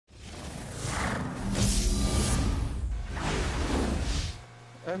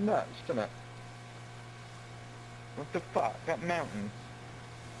And nuts, isn't it? What the fuck? That mountain.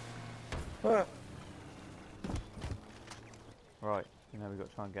 Ah. Right, you know we've got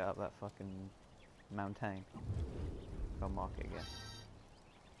to try and get up that fucking mountain. Go mark it again.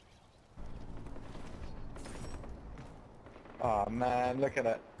 Oh man, look at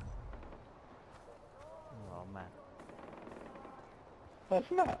it. Oh man.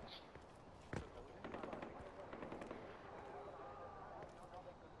 That's nuts.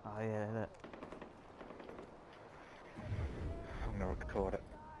 Oh yeah, look. I'm gonna record it.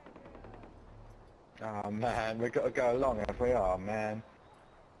 Oh man, we've got to go along if we are, man.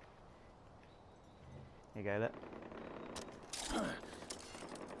 Here you go, look.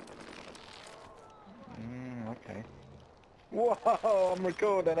 Okay. Whoa, I'm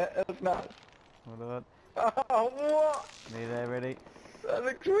recording it. That's nuts. Hold on. Oh, what? Nearly there, ready? That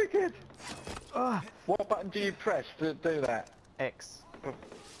looks wicked. What button do you press to do that? X.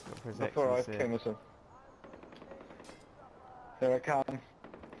 Before I kill myself. Here I come.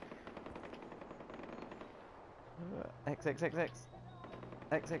 X, X, X, X.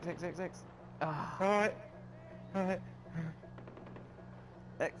 X, X, X, X, X. Ah. Alright. Alright.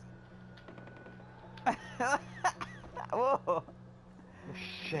 X. Whoa.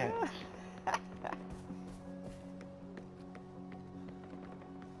 Shit.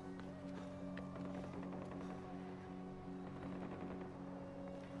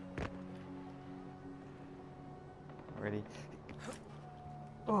 Ready?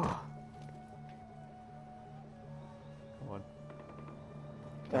 Oh. Come on.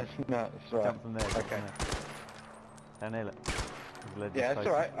 That's nuts, right. Jump from there. Jump Okay. from there. Nail it. Yeah, it's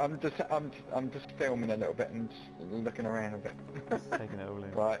alright. I'm just filming a little bit and just looking around a bit. Just taking it all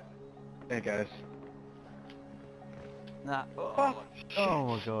in. Right. There goes. Nah. Oh, Oh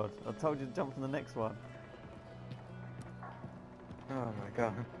my god. I told you to jump from the next one. Oh my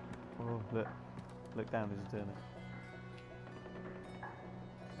god. Oh, look. Look down as you turn it.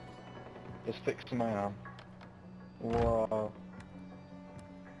 Just fixing my arm. Whoa.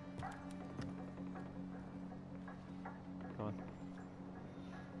 Come on.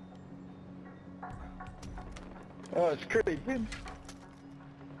 Oh, it's creeping.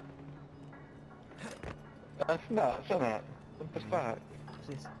 That's nuts, isn't it? What the fuck? What's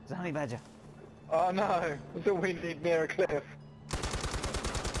this? It's a honey badger. Oh no! That's all we need near a cliff.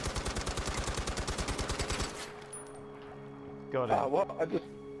 Got it. Oh, what? I just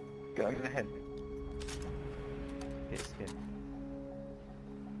got him in the head. Get scared.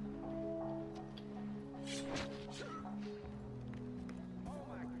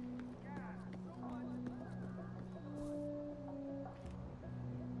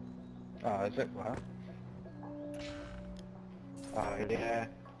 Oh, is it? What? Oh, yeah.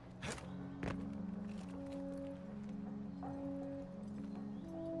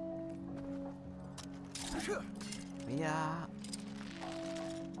 Yeah.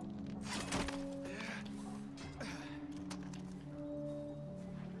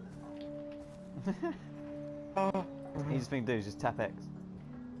 Oh. Easiest thing to do is just tap X.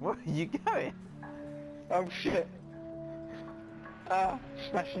 Where are you going? Oh shit. Ah,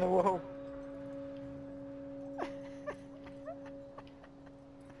 smashing the wall.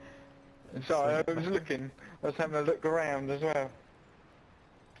 Sorry, I was looking. I was having a look around as well.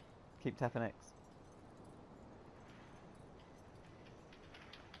 Keep tapping X.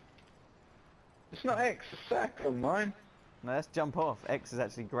 It's not X, it's circle, mine. No, that's jump off. X is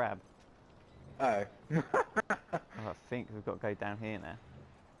actually grab. Oh. Oh, I think we've got to go down here now.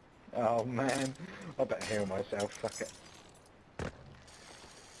 Oh man. I better heal myself, fuck it.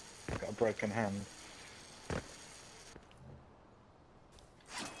 I've got a broken hand.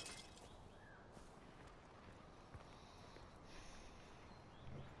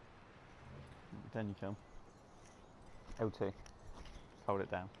 Down you come. L2. Just hold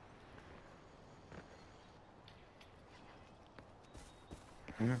it down.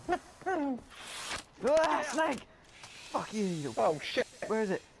 Ah, snake! Fuck you! Oh shit! Where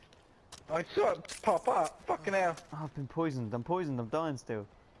is it? I saw it pop up. Fucking hell. Oh, I've been poisoned. I'm poisoned. I'm dying still.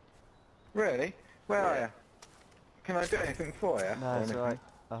 Really? Where are you? Can I do anything for you? No, it's alright.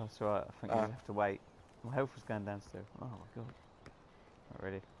 Oh, it's alright. I think you Ah. have to wait. My health was going down still. Oh my god. Not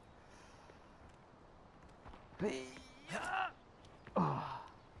ready. Oh.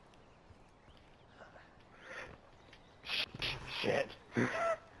 Shit.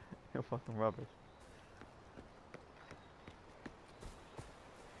 You're fucking rubbish.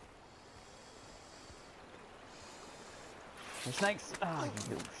 The snakes! Oh, you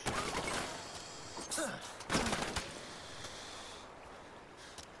little shit.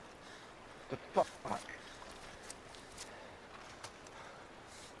 The fuck?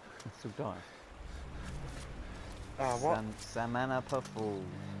 Still dying. What? Samanapa Falls.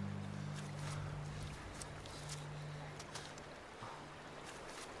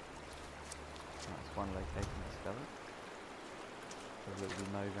 That's one location discovered. There's a little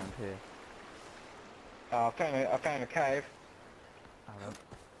nose around here. I found a cave.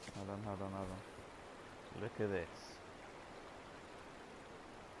 Hold on. Look at this.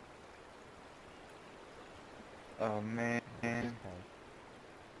 Oh man. Look at this cave.